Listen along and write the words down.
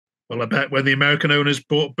Well, I bet when the American owners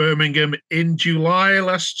bought Birmingham in July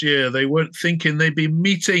last year, they weren't thinking they'd be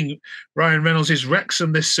meeting Ryan Reynolds'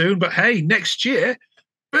 Wrexham this soon. But hey, next year,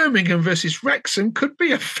 Birmingham versus Wrexham could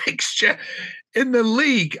be a fixture in the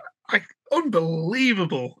league.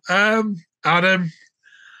 Unbelievable. Adam, I'm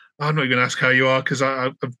not even going to ask how you are because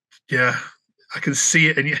yeah, I can see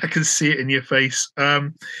it, and I can see it in your face.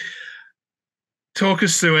 Talk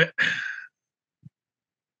us through it.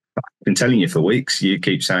 I've been telling you for weeks. You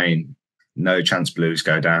keep saying no chance Blues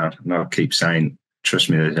go down, and I keep saying, trust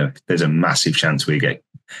me, there's a massive chance we go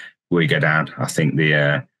down. I think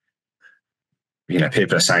people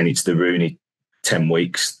are saying it's the Rooney 10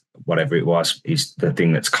 weeks, whatever it was, is the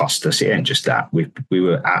thing that's cost us. It ain't just that. We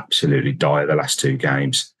were absolutely dire the last two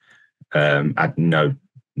games. Had no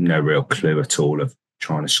real clue at all of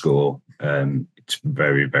trying to score. It's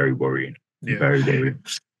very, very worrying. Yeah. Very worrying.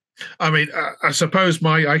 I mean, I suppose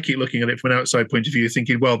I keep looking at it from an outside point of view,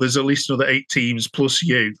 thinking, well, there's at least another 8 teams plus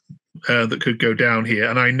you that could go down here.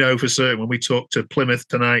 And I know for certain when we talk to Plymouth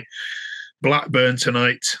tonight, Blackburn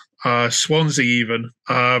tonight, Swansea even,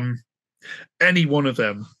 any one of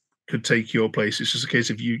them could take your place. It's just a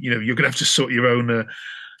case of you're going to have to sort your own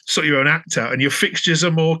act out. And your fixtures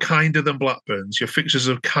are more kinder than Blackburn's. Your fixtures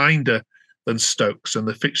are kinder than Stokes, and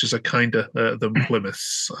the fixtures are kinder than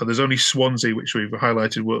Plymouth's. There's only Swansea, which we've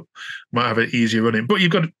highlighted, might have an easier running. But you've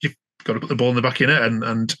got to put the ball in the back of net,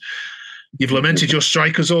 and you've lamented your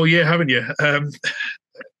strikers all year, haven't you?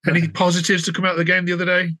 Any positives to come out of the game the other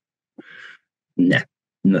day? Nah,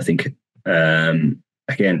 nothing.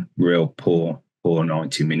 Again, real poor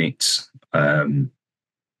 90 minutes.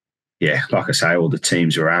 Yeah, like I say, all the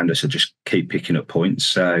teams around us are just keep picking up points.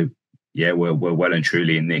 So yeah, we're well and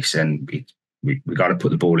truly in this, and we got to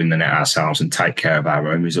put the ball in the net ourselves and take care of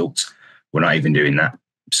our own results. We're not even doing that.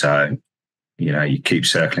 So, you keep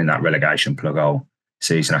circling that relegation plug hole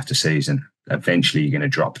season after season. Eventually, you're going to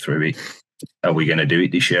drop through it. Are we going to do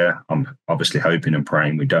it this year? I'm obviously hoping and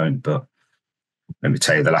praying we don't, but let me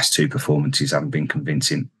tell you, the last 2 performances haven't been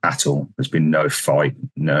convincing at all. There's been no fight,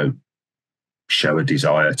 no show of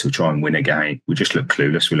desire to try and win a game. We just look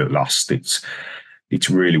clueless. We look lost. It's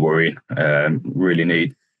really worrying. Really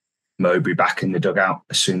need Mowbray back in the dugout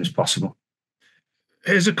as soon as possible.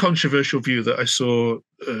 Here's a controversial view that I saw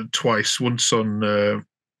twice. Once on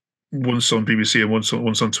BBC and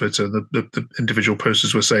once on Twitter. The individual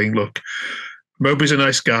posters were saying, "Look, Mowbray's a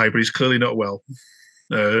nice guy, but he's clearly not well.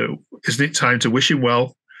 Isn't it time to wish him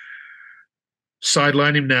well?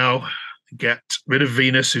 Sideline him now. Get rid of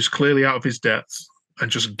Venus, who's clearly out of his depth." And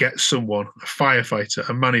just get someone, a firefighter,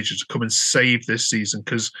 a manager to come and save this season.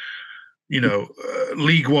 Because,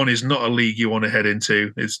 League One is not a league you want to head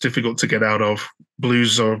into. It's difficult to get out of.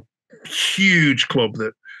 Blues are a huge club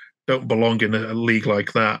that don't belong in a league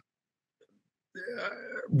like that.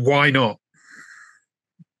 Why not?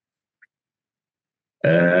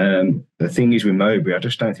 The thing is with Mowbray, I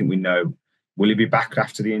just don't think we know. Will he be back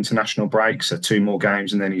after the international break? So 2 more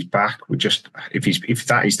games and then he's back. If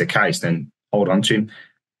that is the case, then hold on to him.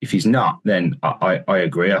 If he's not, then I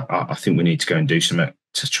agree. I think we need to go and do something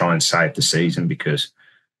to try and save the season, because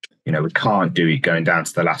we can't do it going down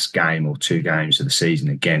to the last game or 2 games of the season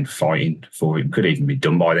again fighting for it. Could even be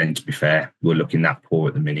done by then, to be fair. We're looking that poor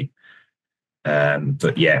at the minute.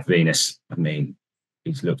 But yeah, Venus, I mean,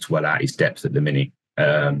 he's looked well at his depth at the minute.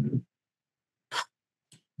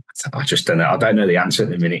 I just don't know. I don't know the answer at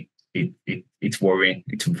the minute. It's worrying.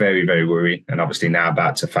 It's very, very worrying. And obviously now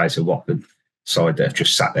about to face a Watford side that have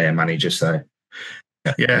just sat their manager. So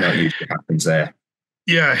yeah, that usually happens there.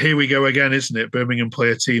 Yeah, here we go again, isn't it? Birmingham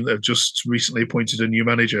play a team that have just recently appointed a new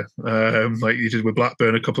manager, like you did with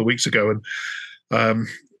Blackburn a couple of weeks ago, and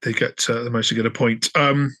they managed to get a point.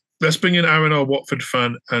 Let's bring in Aaron, our Watford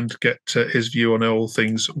fan, and get his view on all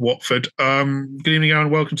things Watford. Good evening,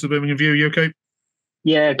 Aaron. Welcome to the Birmingham View. Are you okay?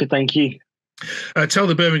 Yeah, good, thank you. Tell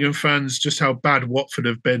the Birmingham fans just how bad Watford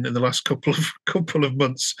have been in the last couple of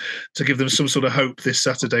months to give them some sort of hope this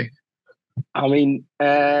Saturday. I mean,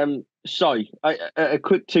 a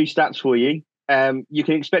quick 2 stats for you. You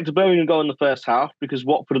can expect a Birmingham goal in the first half because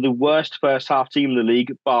Watford are the worst first half team in the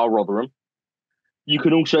league, bar Rotherham. You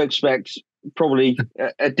can also expect probably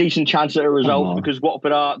a decent chance at a result because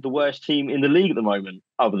Watford are the worst team in the league at the moment,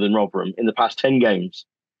 other than Rotherham, in the past 10 games.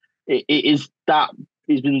 It's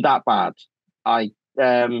been that bad.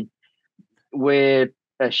 We're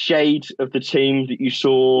a shade of the team that you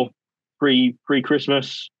saw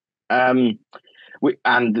pre-Christmas. I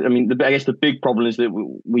guess the big problem is that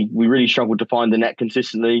we really struggled to find the net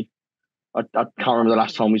consistently. I can't remember the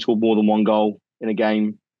last time we scored more than 1 goal in a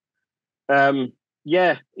game. It's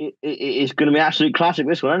going to be an absolute classic,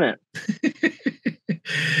 this one, isn't it?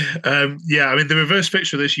 Yeah, I mean, the reverse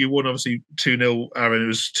fixture this, you won obviously 2-0, Aaron. It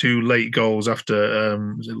was 2 late goals after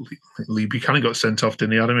Lee Buchanan got sent off,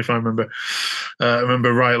 didn't he, Adam, if I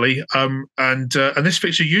remember rightly. And this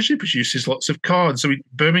fixture usually produces lots of cards. So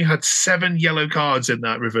Birmingham had 7 yellow cards in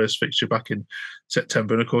that reverse fixture back in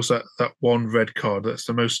September. And of course, that 1 red card, that's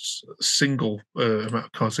the most single amount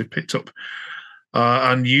of cards they've picked up.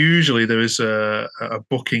 And usually there is a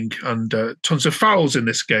booking and tons of fouls in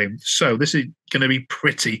this game. So this is going to be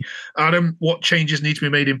pretty. Adam, what changes need to be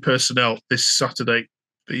made in personnel this Saturday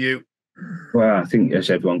for you? Well, I think, as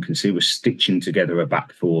everyone can see, we're stitching together a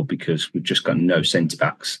back four because we've just got no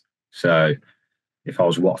centre-backs. So if I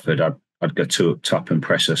was Watford, I'd go 2 up top and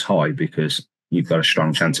press us high because you've got a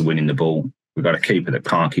strong chance of winning the ball. We've got a keeper that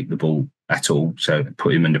can't kick the ball at all. So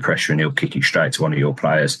put him under pressure and he'll kick it straight to one of your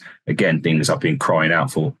players. Again, things I've been crying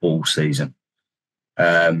out for all season.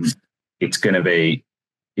 It's going to be...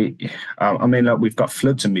 I mean, look, we've got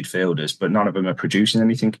floods of midfielders, but none of them are producing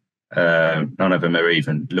anything. None of them are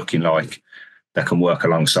even looking like they can work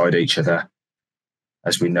alongside each other.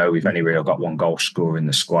 As we know, we've only really got 1 goal scorer in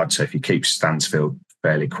the squad. So if you keep Stansfield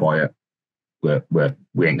fairly quiet, we ain't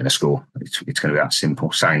going to score. It's going to be that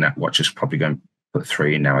simple. Saying that, Watcher's probably going to put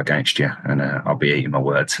 3 in now against you, and I'll be eating my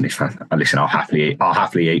words. And if I'll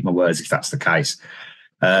happily eat my words if that's the case.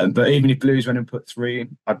 But even if Blues went and put 3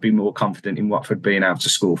 in, I'd be more confident in Watford being able to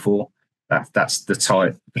score 4. That's the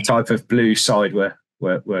type of Blues side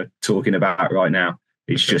we're talking about right now.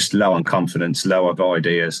 It's just low on confidence, low of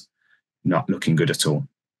ideas, not looking good at all.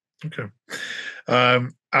 Okay,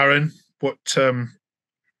 Aaron, what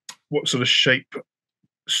sort of shape,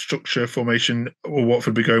 structure, formation will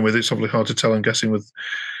Watford be going with? It's obviously hard to tell. I'm guessing with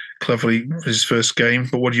Cleverley his first game,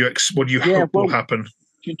 but what do you hope will happen?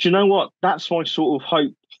 Do you know what? That's my sort of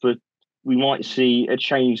hope for. We might see a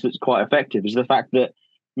change that's quite effective. Is the fact that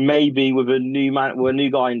maybe with a new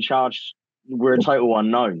guy in charge, we're a total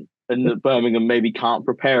unknown, and that Birmingham maybe can't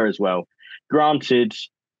prepare as well. Granted,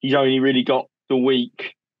 he's only really got the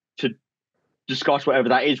week to discuss whatever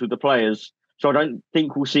that is with the players. So I don't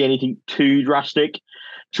think we'll see anything too drastic.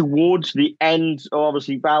 Towards the end of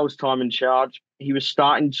obviously Val's time in charge, he was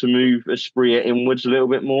starting to move Esprit inwards a little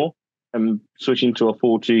bit more and switching to a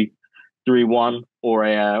 4-2-3-1 or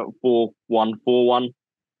a 4-1-4-1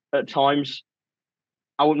 at times.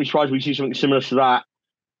 I wouldn't be surprised if we see something similar to that.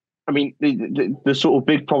 I mean, the sort of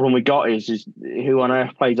big problem we got is who on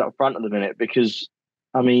earth plays up front at the minute, because,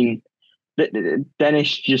 I mean,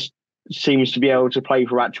 Dennis just seems to be able to play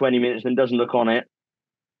for about 20 minutes and doesn't look on it.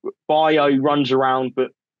 Bio runs around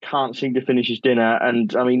but can't seem to finish his dinner.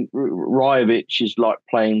 And, I mean, Rajovic is like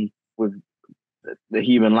playing with the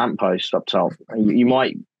human lamppost up top. You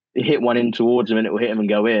might hit one in towards him and it will hit him and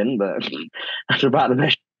go in, but that's about the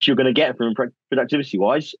best you're going to get from him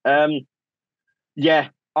productivity-wise. Yeah,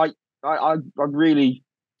 I really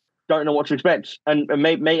don't know what to expect. And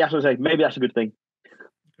maybe that's what I say. Maybe that's a good thing.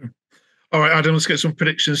 All right, Adam, let's get some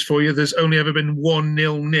predictions for you. There's only ever been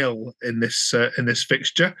 1-0 in this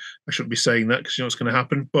fixture. I shouldn't be saying that because you know what's going to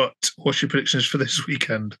happen. But what's your predictions for this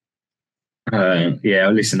weekend?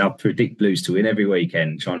 Listen, I predict Blues to win every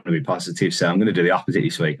weekend, trying to be positive. So I'm going to do the opposite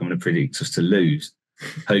this week. I'm going to predict us to lose,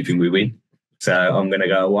 hoping we win. So I'm going to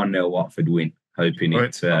go 1-0 Watford win, hoping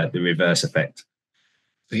it's the reverse effect.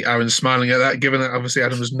 I think Aaron's smiling at that, given that obviously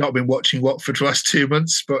Adam has not been watching Watford for the last 2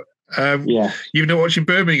 months, but you've not watching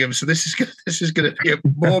Birmingham, so this is going to be a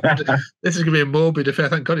morbid. This is going to be a morbid affair.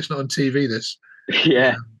 Thank God it's not on TV. This.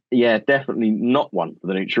 Yeah, definitely not one for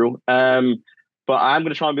the neutral. But I'm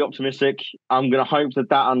going to try and be optimistic. I'm going to hope that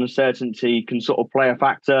uncertainty can sort of play a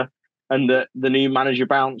factor, and that the new manager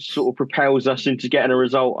bounce sort of propels us into getting a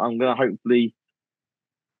result. I'm going to hopefully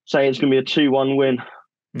say it's going to be a 2-1 win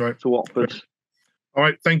to Watford. Right. All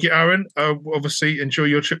right, thank you, Aaron. Obviously, enjoy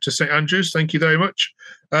your trip to St Andrews. Thank you very much.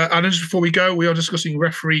 And just before we go, we are discussing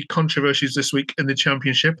referee controversies this week in the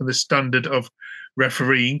Championship and the standard of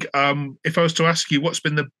refereeing. If I was to ask you, what's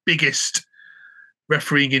been the biggest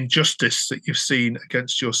refereeing injustice that you've seen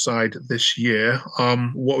against your side this year,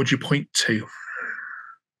 what would you point to?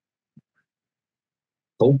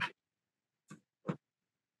 Oh.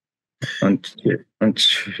 On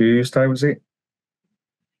Tuesday, was it?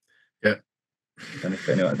 Yeah. I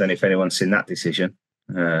don't know if anyone's seen that decision.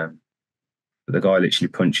 But the guy literally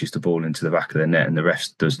punches the ball into the back of the net and the ref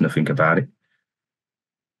does nothing about it.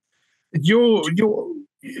 You've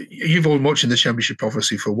been watching the Championship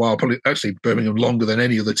obviously for a while, probably actually Birmingham longer than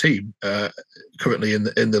any other team currently in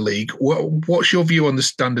the league. What's your view on the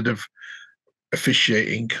standard of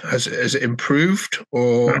officiating? Has it improved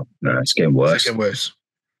or no, it's getting worse? It's getting worse.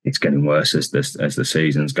 It's getting worse as the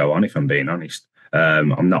seasons go on, if I'm being honest.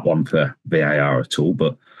 I'm not one for VAR at all,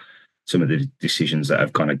 but some of the decisions that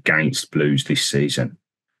have gone against Blues this season,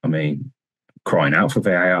 I mean, crying out for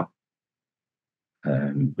VAR.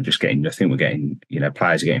 We're just getting nothing. We're getting,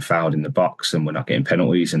 players are getting fouled in the box and we're not getting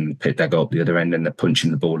penalties, and they go up the other end and they're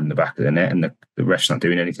punching the ball in the back of the net and the ref's not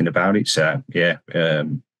doing anything about it. So,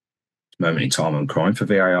 moment in time I'm crying for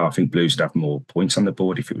VAR. I think Blues would have more points on the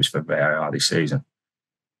board if it was for VAR this season.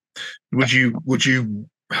 Would you,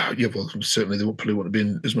 yeah, well, certainly they probably wouldn't have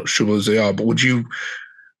been as much trouble as they are, but would you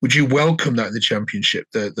welcome that in the Championship,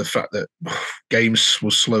 the fact that games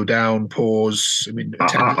will slow down, pause? I mean,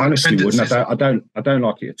 I honestly wouldn't. I don't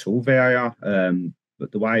like it at all, VAR.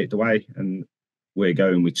 But the way and we're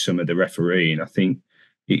going with some of the refereeing, I think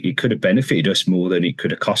it could have benefited us more than it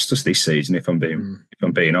could have cost us this season, if I'm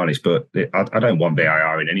being honest. But I don't want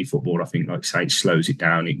VAR in any football. I think, like I say, it slows it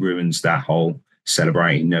down. It ruins that whole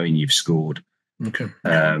celebrating knowing you've scored. Okay.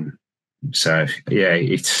 So yeah,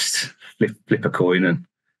 it's flip a coin and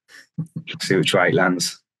see which way it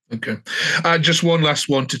lands. Okay. Just one last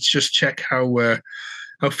one to just check how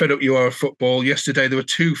fed up you are of football. Yesterday, there were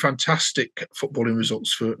two fantastic footballing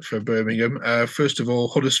results for Birmingham. First of all,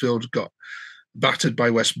 Huddersfield got battered by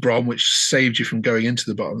West Brom, which saved you from going into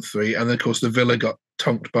the bottom three. And then, of course, the Villa got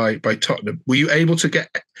tonked by Tottenham. Were you able to get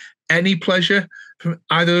any pleasure from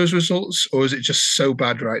either of those results, or is it just so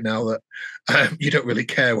bad right now that you don't really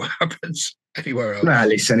care what happens anywhere else? No,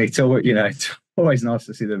 listen, it's always nice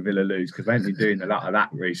to see the Villa lose because they've been doing a lot of that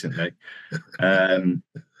recently. And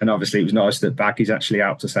obviously it was nice that Baggy's actually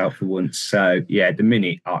helped us out for once. So yeah, at the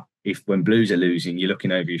minute, when Blues are losing, you're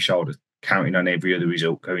looking over your shoulder, counting on every other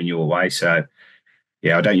result going your way. So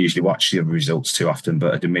yeah, I don't usually watch the other results too often,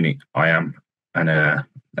 but at the minute I am. And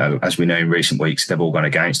as we know in recent weeks, they've all gone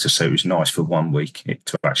against us. So it was nice for 1 week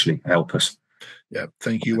to actually help us. Yeah,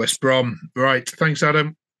 thank you, West Brom. Right, thanks,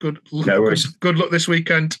 Adam. Good luck. No worries. Good luck this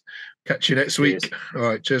weekend. Catch you next week. All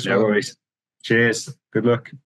right, cheers. No worries. Cheers. Good luck.